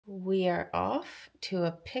we are off to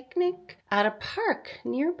a picnic at a park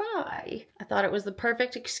nearby. I thought it was the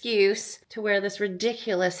perfect excuse to wear this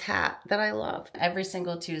ridiculous hat that I love. Every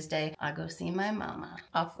single Tuesday, I go see my mama.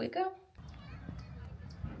 Off we go.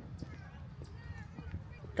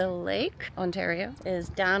 The lake, Ontario, is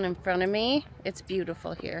down in front of me. It's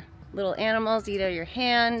beautiful here. Little animals eat out of your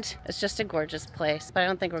hand. It's just a gorgeous place, but I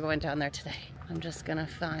don't think we're going down there today. I'm just gonna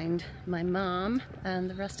find my mom and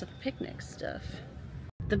the rest of the picnic stuff.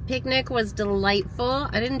 The picnic was delightful.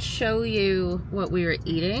 I didn't show you what we were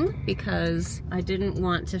eating because I didn't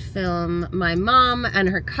want to film my mom and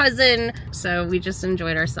her cousin, so we just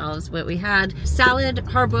enjoyed ourselves. What we had: salad,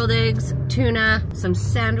 hard-boiled eggs, tuna, some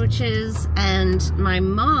sandwiches, and my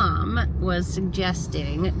mom was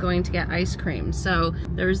suggesting going to get ice cream. So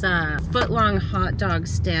there's a foot-long hot dog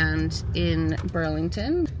stand in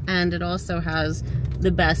Burlington, and it also has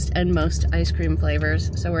the best and most ice cream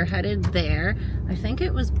flavors. So we're headed there. I think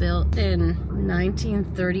it was built in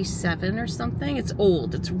 1937 or something. It's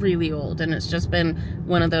old, it's really old, and it's just been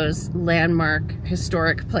one of those landmark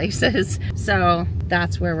historic places. So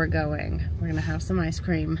that's where we're going. We're gonna have some ice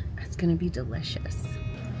cream. It's gonna be delicious.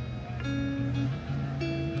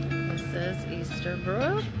 This is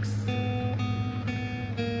Easterbrook's.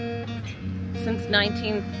 Since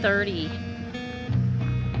 1930.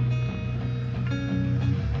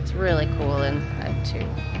 It's really cool inside too.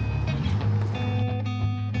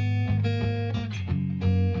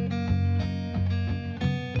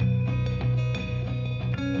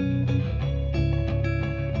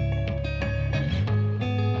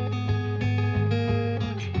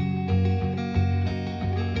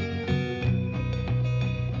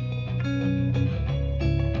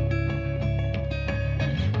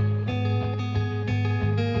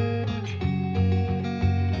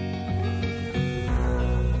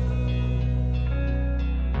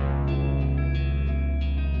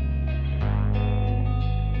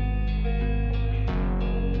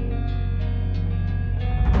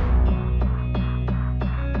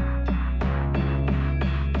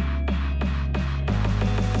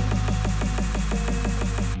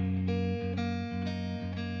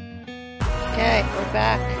 Okay, we're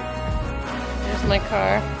back. There's my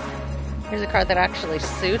car. Here's a car that actually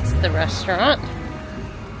suits the restaurant.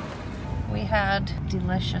 We had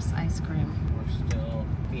delicious ice cream. We're still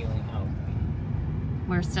feeling healthy.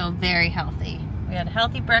 We're still very healthy. We had a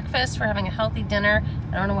healthy breakfast. We're having a healthy dinner.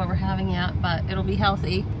 I don't know what we're having yet, but it'll be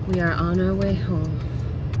healthy. We are on our way home.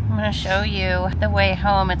 I'm gonna show you the way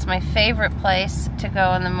home. It's my favorite place to go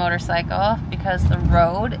on the motorcycle because the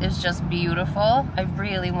road is just beautiful. I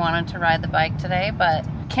really wanted to ride the bike today, but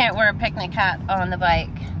can't wear a picnic hat on the bike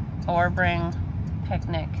or bring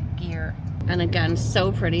picnic gear. And again,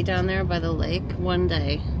 so pretty down there by the lake. One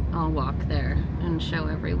day I'll walk there and show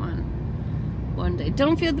everyone. One day.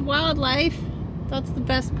 Don't feed the wildlife. That's the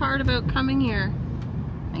best part about coming here.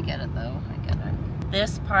 I get it though, I get it.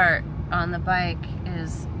 This part on the bike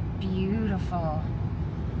is beautiful.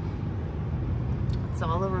 It's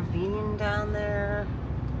all a ravine down there.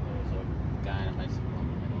 There's a guy on a bicycle in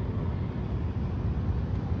the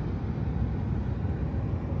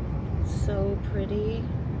middle. So pretty.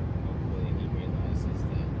 Hopefully he realizes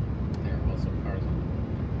that there are also cars on the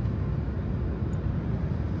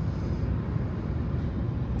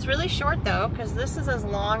road. It's really short though, because this is as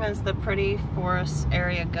long as the pretty forest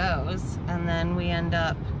area goes, and then we end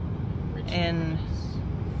up in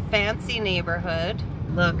fancy neighborhood.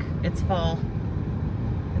 Look, it's fall.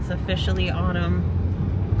 It's officially autumn.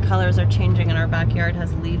 Colors are changing and our backyard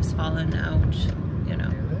has leaves fallen now, which, you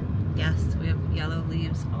know, yes, we have yellow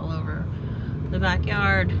leaves all over the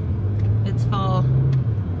backyard. It's fall.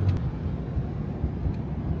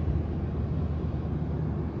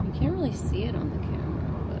 You can't really see it on the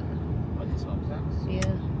camera, but Oh, this one sucks.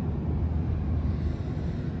 yeah.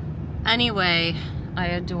 Anyway, I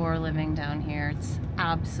adore living down here. It's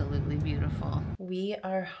absolutely beautiful. We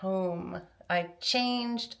are home. I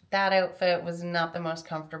changed. That outfit was not the most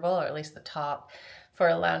comfortable, or at least the top,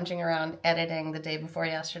 for lounging around editing the day before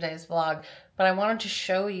yesterday's vlog. But I wanted to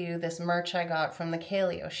show you this merch I got from the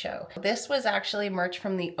Kaleo show. This was actually merch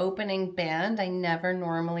from the opening band. I never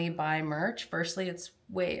normally buy merch. Firstly, it's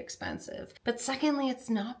way expensive. But secondly, it's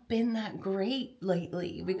not been that great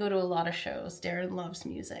lately. We go to a lot of shows. Darren loves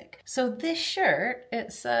music. So this shirt,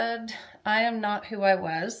 it said, "I am not who I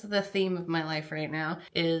was." The theme of my life right now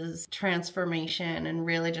is transformation and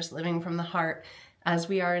really just living from the heart as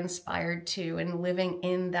we are inspired to, and living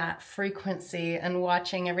in that frequency and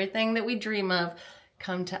watching everything that we dream of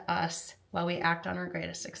come to us while we act on our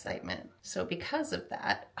greatest excitement. So because of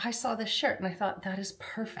that, I saw this shirt and I thought, that is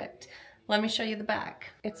perfect. Let me show you the back.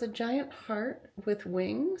 It's a giant heart with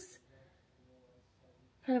wings,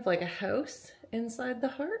 kind of like a house inside the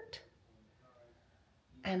heart.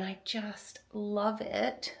 And I just love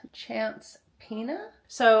it. Chance Pina.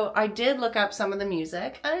 So I did look up some of the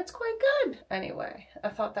music and it's quite good. Anyway, I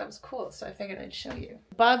thought that was cool, so I figured I'd show you.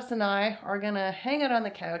 Bubs and I are gonna hang out on the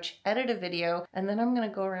couch, edit a video, and then I'm gonna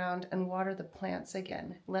go around and water the plants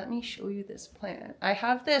again. Let me show you this plant. I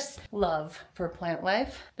have this love for plant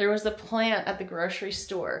life. There was a plant at the grocery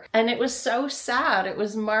store and it was so sad. It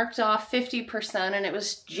was marked off 50% and it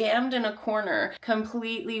was jammed in a corner,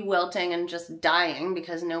 completely wilting and just dying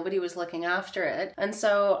because nobody was looking after it. And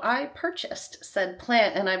so I purchased said plant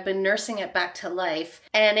and I've been nursing it back to life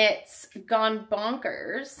and it's gone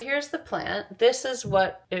bonkers. Here's the plant. This is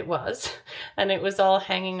what it was and it was all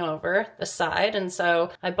hanging over the side, and so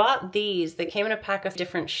I bought these. They came in a pack of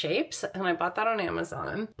different shapes and I bought that on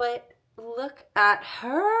Amazon. But look at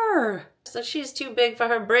her. So she's too big for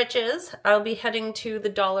her britches. I'll be heading to the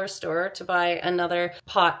dollar store to buy another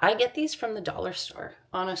pot. I get these from the dollar store,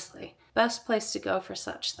 honestly. Best place to go for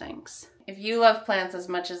such things. If you love plants as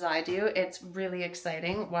much as I do, it's really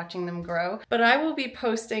exciting watching them grow. But I will be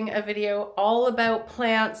posting a video all about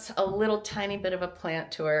plants, a little tiny bit of a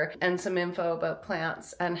plant tour, and some info about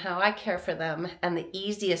plants and how I care for them, and the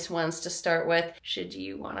easiest ones to start with should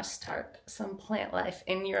you want to start some plant life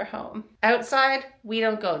in your home. Outside, we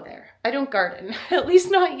don't go there. I don't garden, at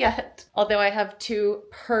least not yet. Although I have 2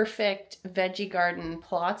 perfect veggie garden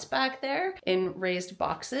plots back there in raised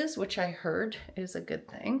boxes, which I heard is a good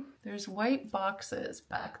thing. There's white boxes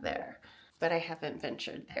back there, but I haven't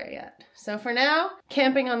ventured there yet. So for now,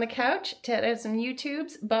 camping on the couch to edit some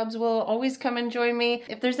YouTubes. Bubs will always come and join me.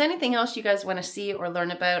 If there's anything else you guys want to see or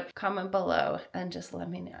learn about, comment below and just let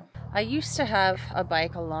me know. I used to have a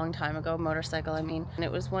bike a long time ago, motorcycle I mean, and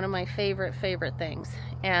it was one of my favorite things.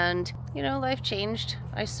 And you know, life changed.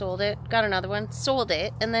 I sold it, got another one, sold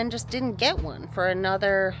it, and then just didn't get one for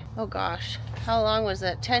another, oh gosh, how long was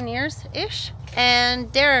it? 10 years-ish? And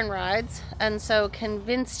Darren rides, and so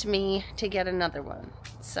convinced me to get another one.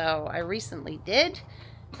 So I recently did,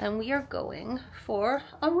 and we are going for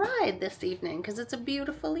a ride this evening because it's a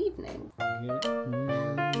beautiful evening.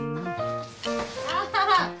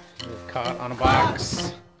 Caught on a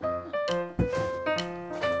box.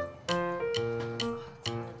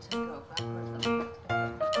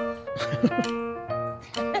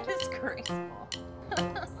 That is graceful.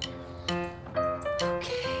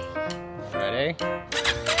 Okay. Ready?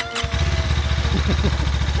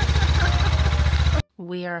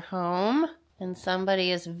 We are home and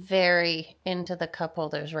somebody is very into the cup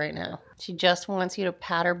holders right now. She just wants you to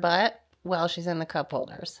pat her butt while she's in the cup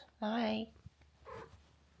holders. Hi.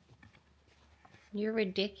 You're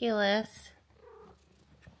ridiculous.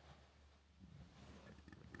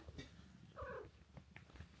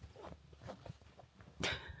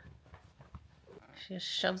 She just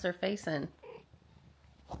shoves her face in.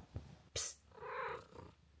 Psst.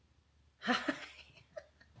 Hi.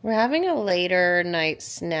 We're having a later night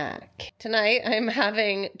snack. Tonight I'm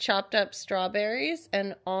having chopped up strawberries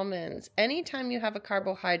and almonds. Anytime you have a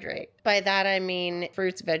carbohydrate, by that I mean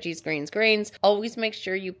fruits, veggies, greens, grains, always make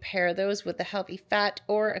sure you pair those with a healthy fat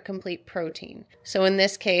or a complete protein. So in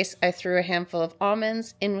this case, I threw a handful of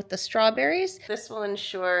almonds in with the strawberries. This will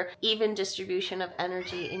ensure even distribution of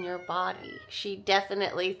energy in your body. She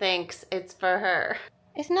definitely thinks it's for her.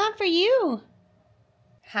 It's not for you.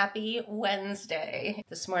 Happy Wednesday.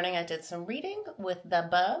 This morning I did some reading with the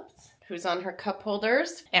Bubs, who's on her cup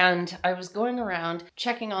holders, and I was going around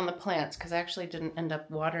checking on the plants because I actually didn't end up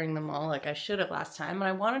watering them all like I should have last time, and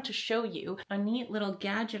I wanted to show you a neat little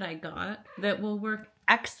gadget I got that will work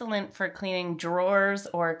excellent for cleaning drawers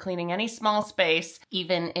or cleaning any small space,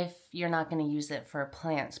 even if you're not going to use it for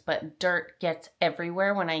plants. But dirt gets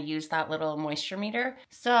everywhere when I use that little moisture meter.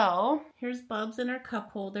 So here's Bubs in her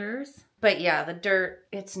cup holders. But yeah, the dirt,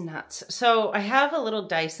 it's nuts. So I have a little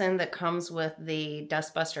Dyson that comes with the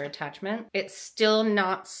dustbuster attachment. It's still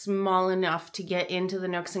not small enough to get into the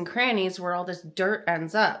nooks and crannies where all this dirt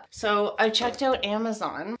ends up. So I checked out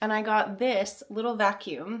Amazon and I got this little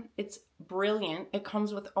vacuum. It's brilliant. It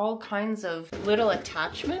comes with all kinds of little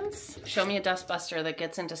attachments. Show me a dustbuster that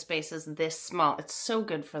gets into spaces this small. It's so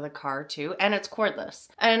good for the car too, and it's cordless.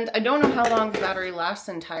 And I don't know how long the battery lasts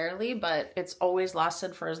entirely, but it's always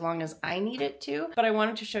lasted for as long as I need it to. But I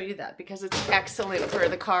wanted to show you that because it's excellent for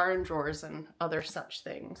the car and drawers and other such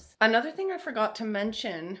things. Another thing I forgot to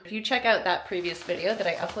mention, if you check out that previous video that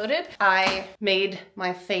I uploaded, I made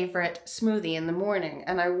my favorite smoothie in the morning,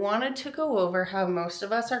 and I wanted to go over how most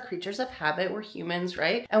of us are creatures of habit. We're humans,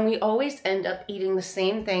 right? And we always end up eating the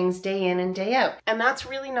same things day in and day out. And that's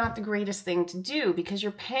really not not the greatest thing to do because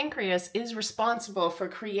your pancreas is responsible for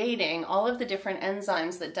creating all of the different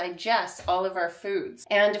enzymes that digest all of our foods.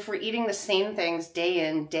 And if we're eating the same things day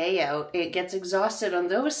in, day out, it gets exhausted on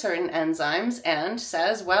those certain enzymes and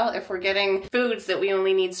says, well, if we're getting foods that we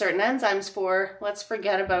only need certain enzymes for, let's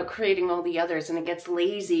forget about creating all the others, and it gets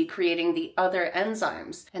lazy creating the other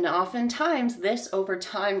enzymes. And oftentimes this over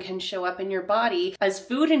time can show up in your body as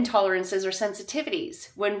food intolerances or sensitivities,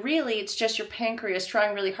 when really it's just your pancreas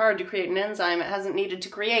trying really hard to create an enzyme it hasn't needed to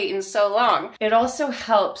create in so long. It also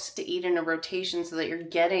helps to eat in a rotation so that you're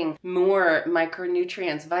getting more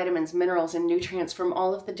micronutrients, vitamins, minerals, and nutrients from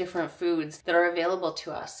all of the different foods that are available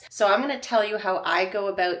to us. So I'm going to tell you how I go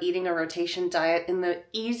about eating a rotation diet in the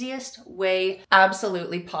easiest way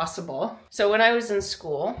absolutely possible. So when I was in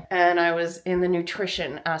school and I was in the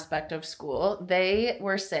nutrition aspect of school, they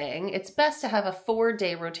were saying it's best to have a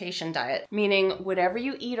 4-day rotation diet, meaning whatever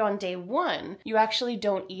you eat on day 1, you actually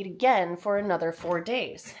don't eat again for another 4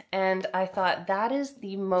 days. And I thought that is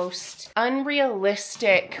the most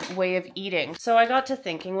unrealistic way of eating. So I got to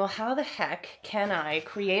thinking, well, how the heck can I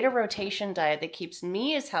create a rotation diet that keeps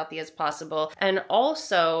me as healthy as possible and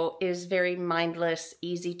also is very mindless,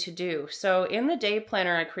 easy to do? So in the day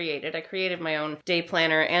planner I created my own day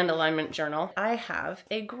planner and alignment journal. I have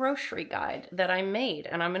a grocery guide that I made,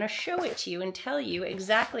 and I'm going to show it to you and tell you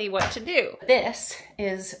exactly what to do. This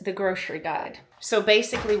is the grocery guide. So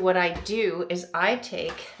basically what I do is I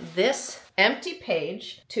take this empty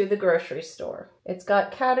page to the grocery store. It's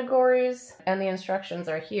got categories and the instructions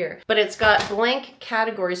are here, but it's got blank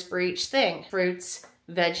categories for each thing. Fruits,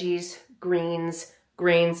 veggies, greens,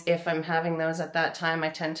 grains, if I'm having those at that time. I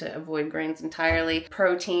tend to avoid grains entirely.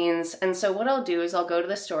 Proteins. And so what I'll do is I'll go to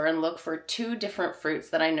the store and look for 2 different fruits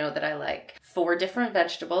that I know that I like. 4 different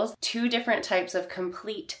vegetables, 2 different types of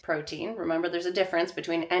complete protein. Remember, there's a difference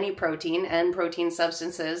between any protein and protein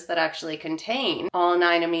substances that actually contain all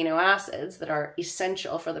 9 amino acids that are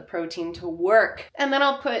essential for the protein to work. And then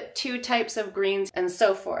I'll put 2 types of greens and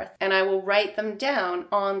so forth. And I will write them down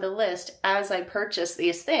on the list as I purchase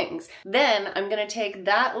these things. Then I'm going to take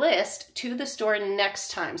that list to the store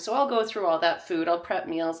next time. So I'll go through all that food, I'll prep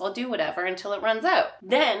meals, I'll do whatever until it runs out.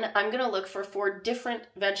 Then I'm going to look for 4 different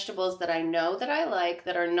vegetables that I know that I like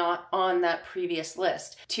that are not on that previous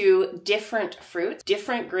list, 2 different fruits,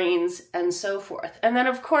 different greens, and so forth. And then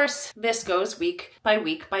of course this goes week by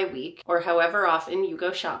week by week, or however often you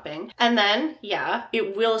go shopping. And then yeah,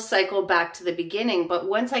 it will cycle back to the beginning, but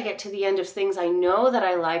once I get to the end of things I know that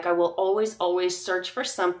I like, I will always search for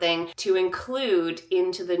something to include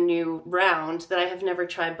into the new round that I have never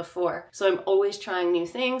tried before. So I'm always trying new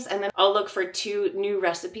things, and then I'll look for 2 new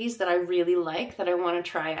recipes that I really like that I want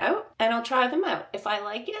to try out, and I'll try them out. If I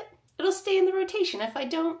like it, it'll stay in the rotation. If I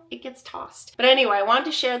don't, it gets tossed. But anyway, I wanted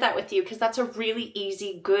to share that with you because that's a really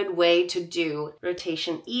easy, good way to do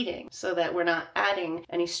rotation eating so that we're not adding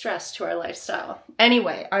any stress to our lifestyle.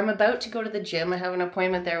 Anyway, I'm about to go to the gym. I have an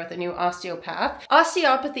appointment there with a new osteopath.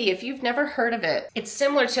 Osteopathy, if you've never heard of it, it's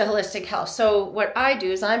similar to holistic health. So what I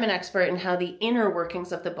do is I'm an expert in how the inner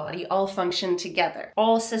workings of the body all function together.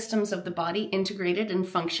 All systems of the body integrated and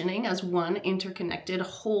functioning as one interconnected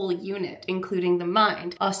whole unit, including the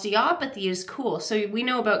mind. Osteopathy is cool. So we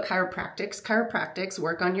know about chiropractics. Chiropractics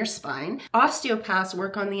work on your spine. Osteopaths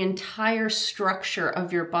work on the entire structure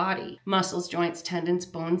of your body. Muscles, joints, tendons,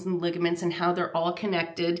 bones, and ligaments, and how they're all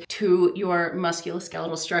connected to your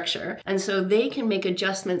musculoskeletal structure. And so they can make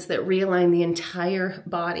adjustments that realign the entire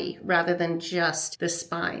body rather than just the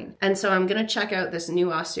spine. And so I'm going to check out this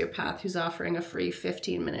new osteopath who's offering a free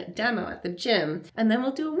 15-minute demo at the gym. And then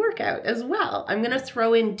we'll do a workout as well. I'm going to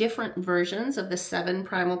throw in different versions of the 7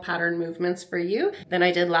 primal pattern movements for you than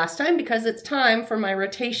I did last time because it's time for my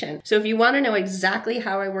rotation. So if you want to know exactly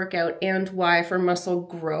how I work out and why for muscle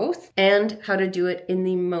growth and how to do it in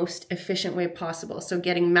the most efficient way possible, so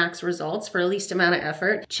getting max results for least amount of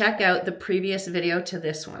effort, check out the previous video to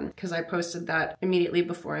this one because I posted that immediately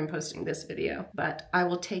before I'm posting this video. But I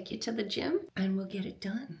will take you to the gym and we'll get it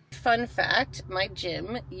done. Fun fact, my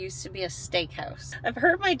gym used to be a steakhouse. I've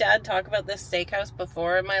heard my dad talk about this steakhouse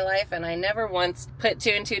before in my life and I never once put 2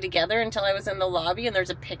 and 2 together until I was in the lobby and there's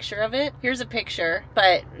a picture of it. Here's a picture,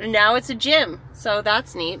 but now it's a gym. So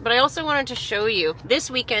that's neat. But I also wanted to show you this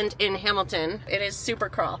weekend in Hamilton, it is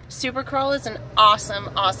Supercrawl. Supercrawl is an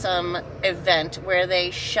awesome event where they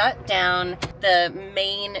shut down the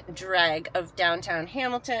main drag of downtown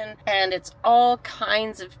Hamilton, and it's all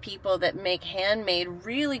kinds of people that make handmade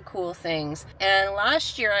really cool things. And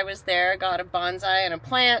last year I was there, got a bonsai and a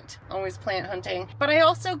plant, always plant hunting, but I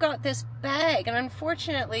also got this bag, and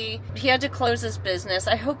unfortunately he had to close his business.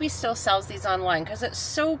 I hope he still sells these online because it's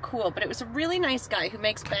so cool, but it was a really nice guy who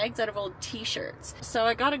makes bags out of old t-shirts. So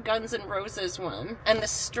I got a Guns N' Roses one, and the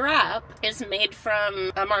strap is made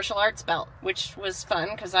from a martial arts belt, which was fun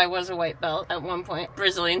because I was a white belt at one point.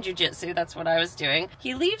 Brazilian Jiu-Jitsu, that's what I was doing.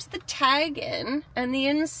 He leaves the tag in, and the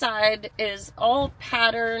inside is all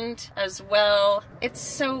patterned as well. It's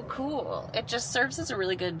so cool. It just serves as a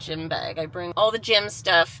really good gym bag. I bring all the gym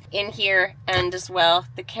stuff in here and as well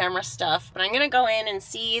the camera stuff. But I'm gonna go in and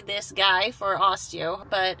see this guy for osteo,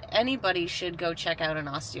 but anybody should go check out an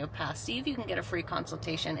osteopath. See if you can get a free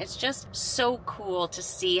consultation. It's just so cool to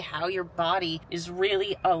see how your body is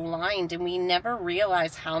really aligned, and we never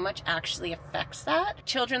realize how much actually affects that.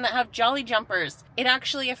 Children that have jolly jumpers, it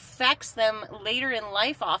actually affects them later in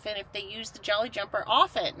life often if they use the jolly jumper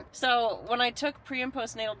often. So when I took pre and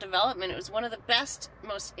postnatal development, it was one of the best,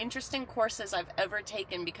 most interesting courses I've ever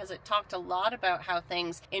taken because it talked a lot about how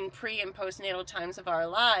things in pre and postnatal times of our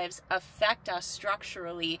lives affect us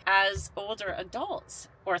structurally as older adults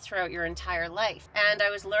or throughout your entire life. And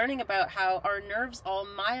I was learning about how our nerves all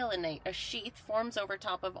myelinate. A sheath forms over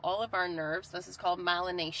top of all of our nerves. This is called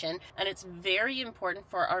myelination, and it's very important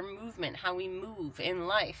for our movement, how we move in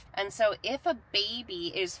life. And so if a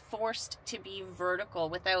baby is forced to be vertical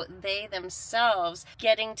without they themselves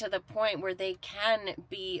getting to the point where they can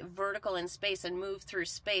be vertical in space and move through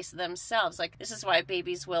space themselves, like this is why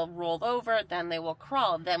babies will roll over, then they will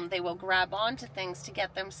crawl, then they will grab onto things to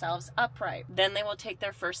get themselves upright, then they will take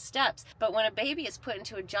their first steps. But when a baby is put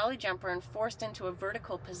into a jolly jumper and forced into a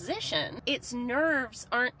vertical position, its nerves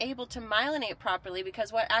aren't able to myelinate properly,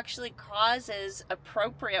 because what actually causes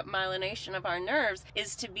appropriate myelination of our nerves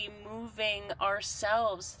is to be moving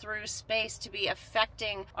ourselves through space, to be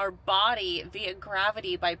affecting our body via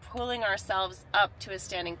gravity by pulling ourselves up to a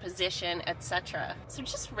standing position, etc. So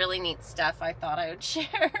just really neat stuff I thought I would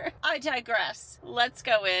share. I digress. Let's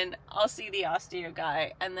go in. I'll see the osteo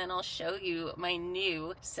guy, and then I'll show you my new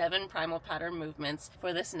 7 primal pattern movements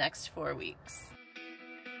for this next 4 weeks.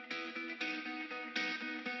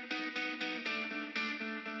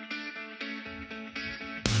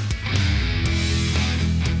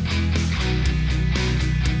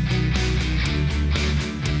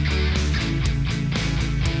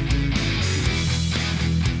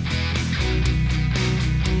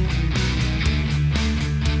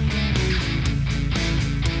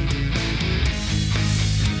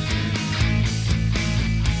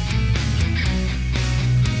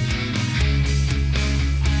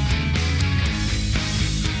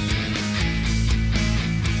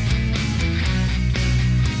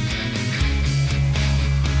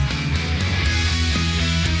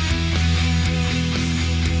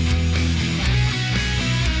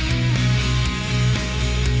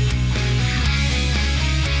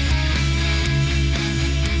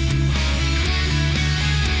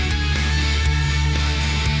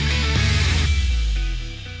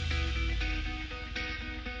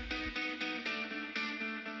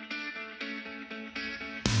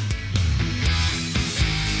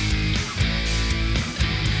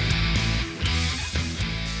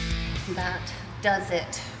 That does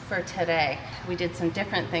it for today. We did some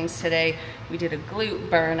different things today. We did a glute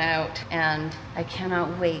burnout, and I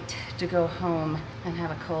cannot wait to go home and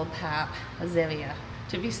have a cold pap, a Zivia,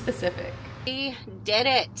 to be specific. We did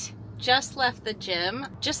it. Just left the gym.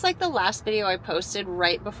 Just like the last video I posted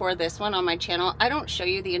right before this one on my channel, I don't show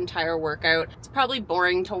you the entire workout. It's probably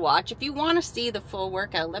boring to watch. If you want to see the full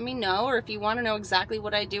workout, let me know. Or if you want to know exactly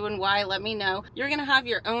what I do and why, let me know. You're going to have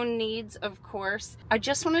your own needs, of course. I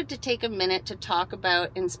just wanted to take a minute to talk about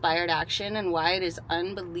inspired action and why it is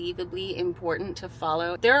unbelievably important to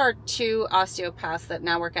follow. There are 2 osteopaths that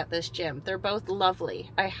now work at this gym. They're both lovely.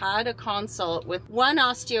 I had a consult with one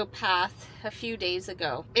osteopath a few days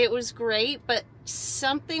ago. It was great, but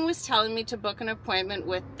something was telling me to book an appointment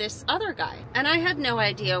with this other guy, and I had no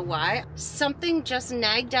idea why. Something just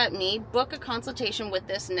nagged at me, book a consultation with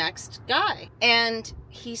this next guy. And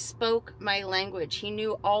he spoke my language. He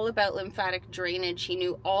knew all about lymphatic drainage. He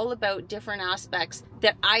knew all about different aspects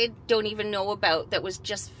that I don't even know about, that was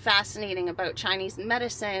just fascinating about Chinese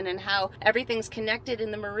medicine and how everything's connected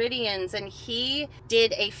in the meridians. And he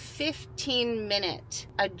did a 15-minute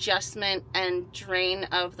adjustment and drain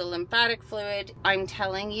of the lymphatic fluid I'm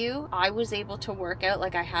telling you, I was able to work out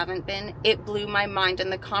like I haven't been. It blew my mind,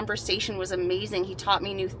 and the conversation was amazing. He taught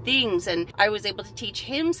me new things, and I was able to teach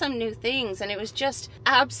him some new things, and it was just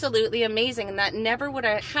absolutely amazing. And that never would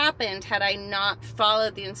have happened had I not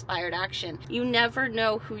followed the inspired action. You never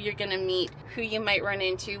know who you're gonna meet, who you might run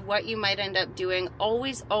into, what you might end up doing.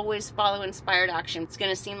 Always follow inspired action. It's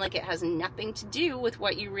gonna seem like it has nothing to do with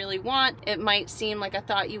what you really want. It might seem like a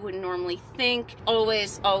thought you wouldn't normally think.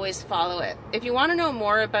 Always follow it. If you want to know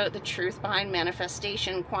more about the truth behind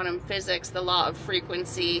manifestation, quantum physics, the law of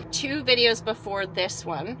frequency, 2 videos before this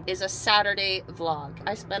one is a Saturday vlog.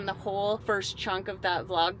 I spend the whole first chunk of that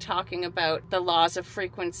vlog talking about the laws of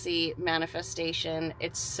frequency, manifestation.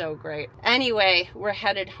 It's so great. Anyway, we're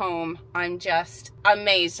headed home. I'm just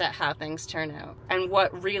amazed at how things turn out and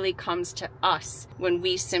what really comes to us when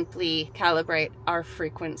we simply calibrate our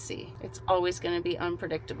frequency. It's always going to be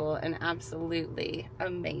unpredictable and absolutely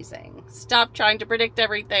amazing. Stop trying to predict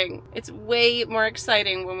everything. It's way more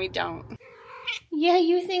exciting when we don't. Yeah,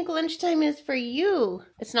 you think lunchtime is for you.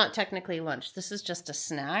 It's not technically lunch. This is just a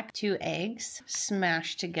snack. 2 eggs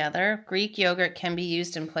smashed together. Greek yogurt can be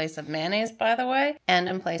used in place of mayonnaise, by the way, and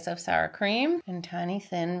in place of sour cream, and tiny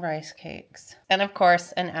thin rice cakes. And of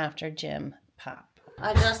course, an after gym pop.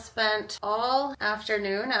 I just spent all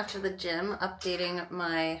afternoon after the gym updating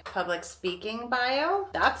my public speaking bio.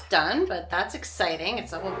 That's done, but that's exciting.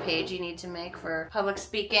 It's a whole page you need to make for public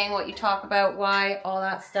speaking, what you talk about, why, all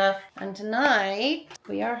that stuff. And tonight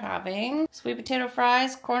we are having sweet potato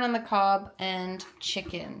fries, corn on the cob, and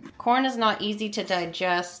chicken. Corn is not easy to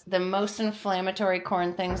digest. The most inflammatory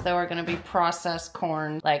corn things, though, are going to be processed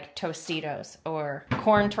corn like Tostitos or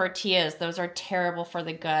corn tortillas. Those are terrible for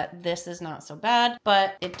the gut. This is not so bad,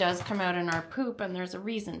 but it does come out in our poop, and there's a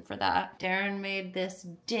reason for that. Darren made this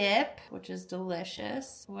dip, which is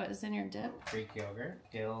delicious. What is in your dip? Greek yogurt,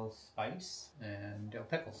 dill spice, and dill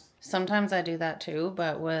pickles. Sometimes I do that too,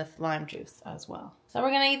 but with lime juice as well. So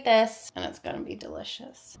we're gonna eat this, and it's gonna be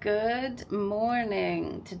delicious. Good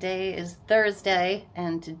morning. Today is Thursday,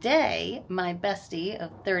 and today my bestie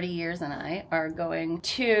of 30 years and I are going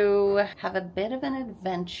to have a bit of an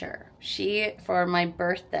adventure. She, for my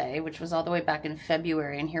birthday, which was all the way back in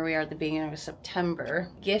February, and here we are at the beginning of September,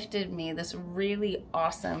 gifted me this really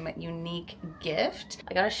awesome, unique gift.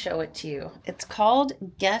 I gotta show it to you. It's called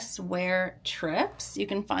Guess Where Trips. You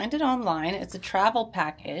can find it online. It's a travel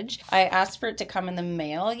package. I asked for it to come in the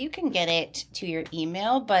mail. You can get it to your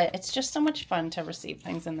email, but it's just so much fun to receive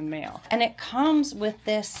things in the mail. And it comes with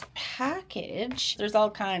this package. There's all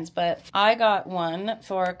kinds, but I got one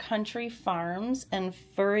for Country Farms and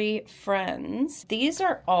Furry Friends. These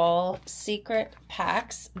are all secret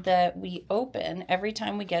packs that we open every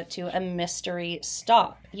time we get to a mystery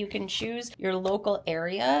stop. You can choose your local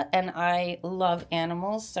area, and I love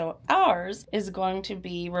animals, so ours is going to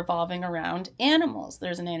be revolving around animals.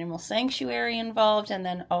 There's an animal sanctuary involved, and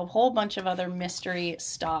then a whole bunch of other mystery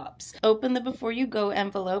stops. Open the Before You Go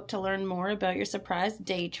envelope to learn more about your surprise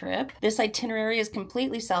day trip. This itinerary is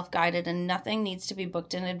completely self-guided and nothing needs to be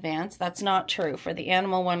booked in advance. That's not true. For the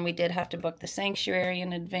animal one, we did have to book the sanctuary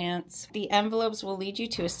in advance. The envelopes will lead you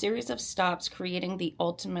to a series of stops, creating the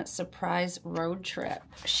ultimate surprise road trip.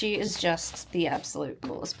 She is just the absolute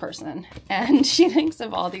coolest person, and she thinks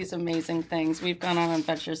of all these amazing things. We've gone on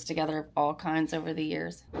adventures together of all kinds over the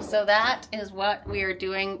years. So that is what we are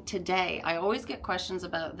doing today. I always get questions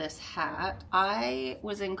about this hat. I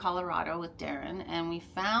was in Colorado with Darren, and we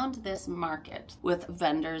found this market with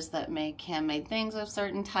vendors that make handmade things of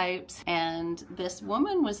certain types, and this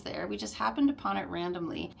woman was there. We just happened upon it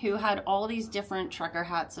randomly, who had all these different trucker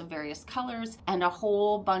hats of various colors and a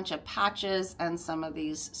whole bunch of patches and some of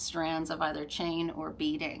these strands of either chain or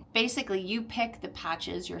beading. Basically, you pick the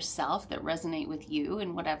patches yourself that resonate with you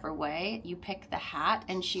in whatever way. You pick the hat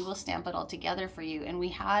and she will stamp it all together for you. And we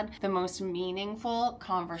had the most meaningful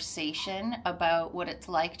conversation about what it's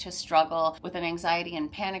like to struggle with an anxiety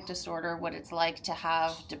and panic disorder, what it's like to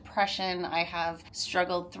have depression. I have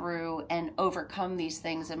struggled through and overcome these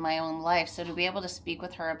things in my own life. So to be able to speak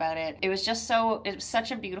with her about it, it was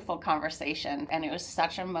such a beautiful conversation, and it was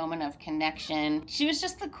such a moment of connection. She was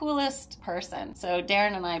just the coolest person. So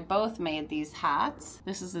Darren and I both made these hats.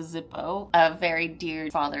 This is a Zippo, a very dear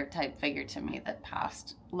father type figure to me that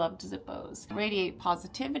passed Loved Zippos. Radiate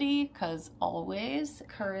positivity, because always.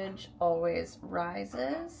 Courage always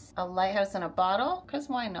rises. A lighthouse in a bottle, because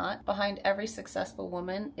why not? Behind every successful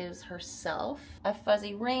woman is herself. A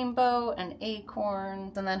fuzzy rainbow, an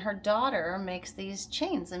acorn, and then her daughter makes these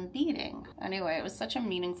chains and beading. Anyway, it was such a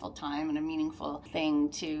meaningful time and a meaningful thing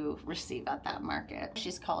to receive at that market.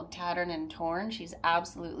 She's called Tattered and Torn. She's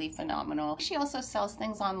absolutely phenomenal. She also sells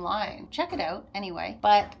things online. Check it out anyway.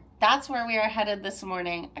 But that's where we are headed this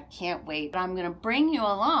morning. I can't wait. But I'm gonna bring you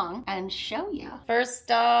along and show you. First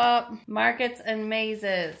stop, markets and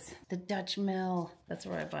mazes. The Dutch Mill. That's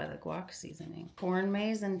where I buy the guac seasoning. Corn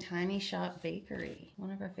Maze and Tiny Shop Bakery.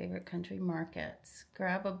 One of our favorite country markets.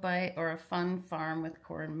 Grab a bite or a fun farm with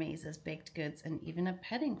corn mazes, baked goods, and even a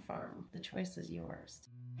petting farm. The choice is yours.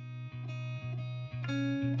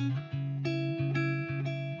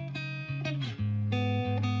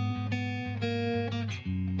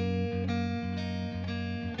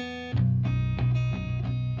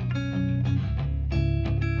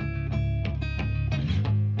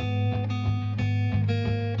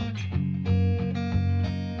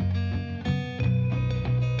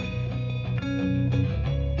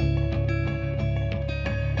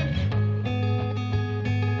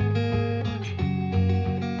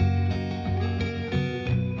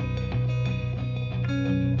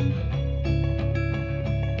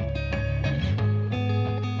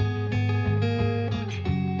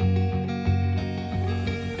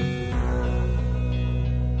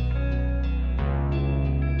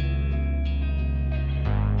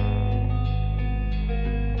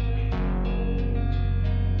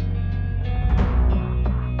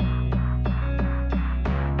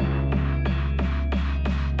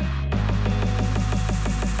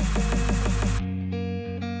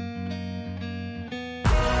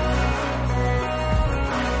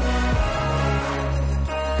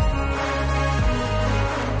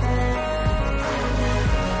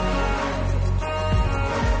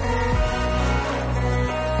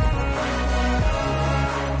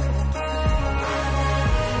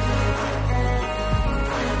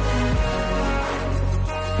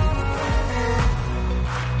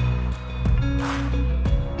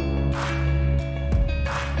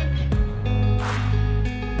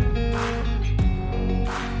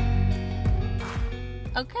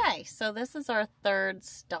 Okay, so this is our third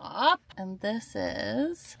stop, and this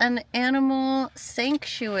is an animal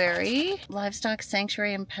sanctuary, livestock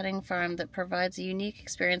sanctuary and petting farm that provides a unique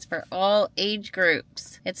experience for all age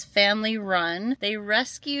groups. It's family run. They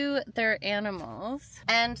rescue their animals,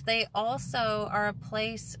 and they also are a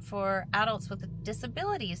place for adults with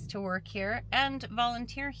disabilities to work here and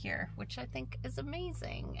volunteer here, which I think is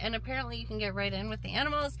amazing. And apparently you can get right in with the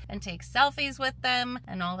animals and take selfies with them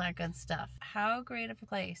and all that good stuff. How great of a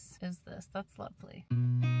place is this? That's lovely.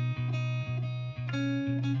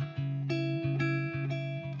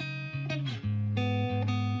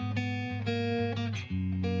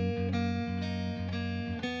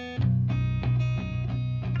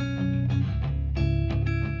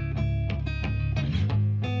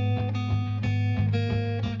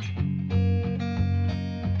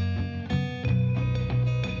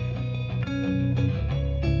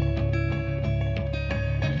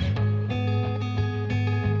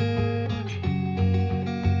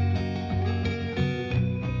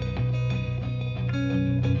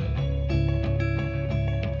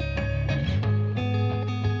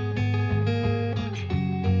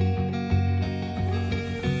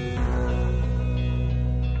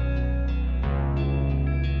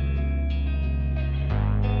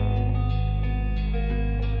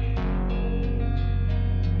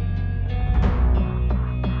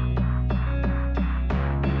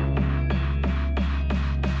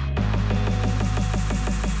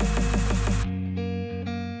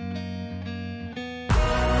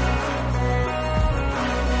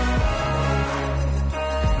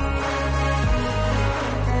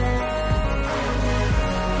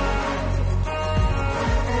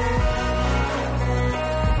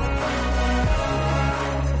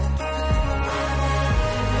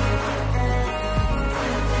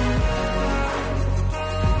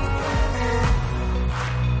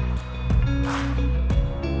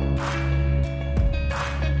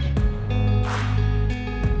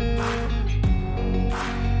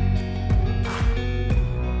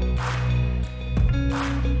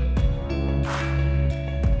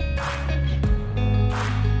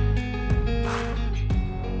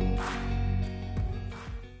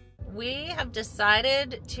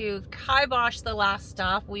 decided to kibosh the last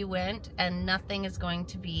stop we went, and nothing is going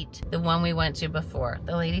to beat the one we went to before.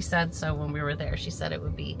 The lady said so when we were there. She said it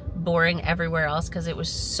would be boring everywhere else because it was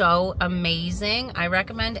so amazing. I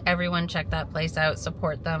recommend everyone check that place out,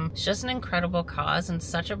 support them. It's just an incredible cause and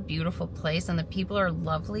such a beautiful place, and the people are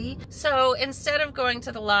lovely. So instead of going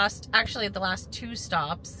to the last 2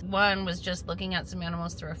 stops, one was just looking at some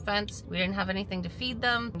animals through a fence. We didn't have anything to feed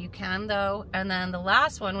them. You can though. And then the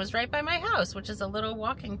last one was right by my house, which is a little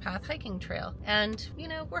walking path hiking trail. And you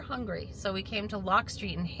know, we're hungry. So we came to Lock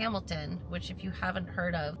Street in Hamilton, which if you haven't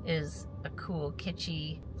heard of is a cool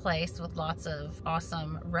kitschy place with lots of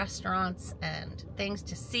awesome restaurants and things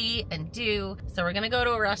to see and do. So we're gonna go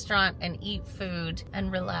to a restaurant and eat food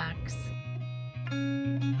and relax.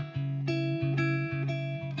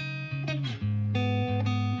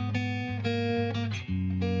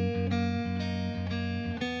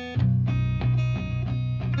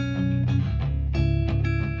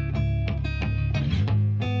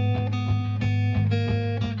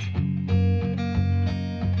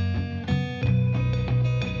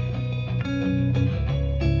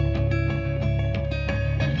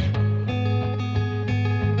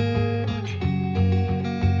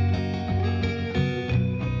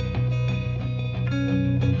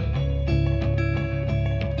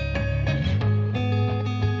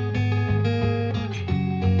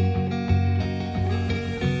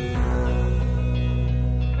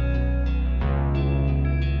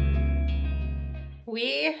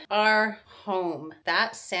 We are home.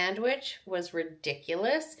 That sandwich was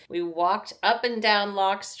ridiculous. We walked up and down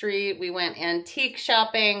Lock Street. We went antique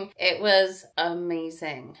shopping. It was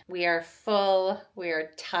amazing. We are full, we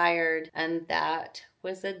are tired, and that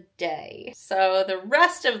was a day. So the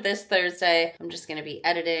rest of this Thursday, I'm just gonna be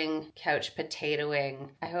editing, couch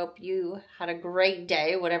potatoing. I hope you had a great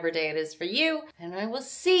day, whatever day it is for you, and I will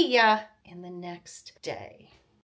see ya in the next day.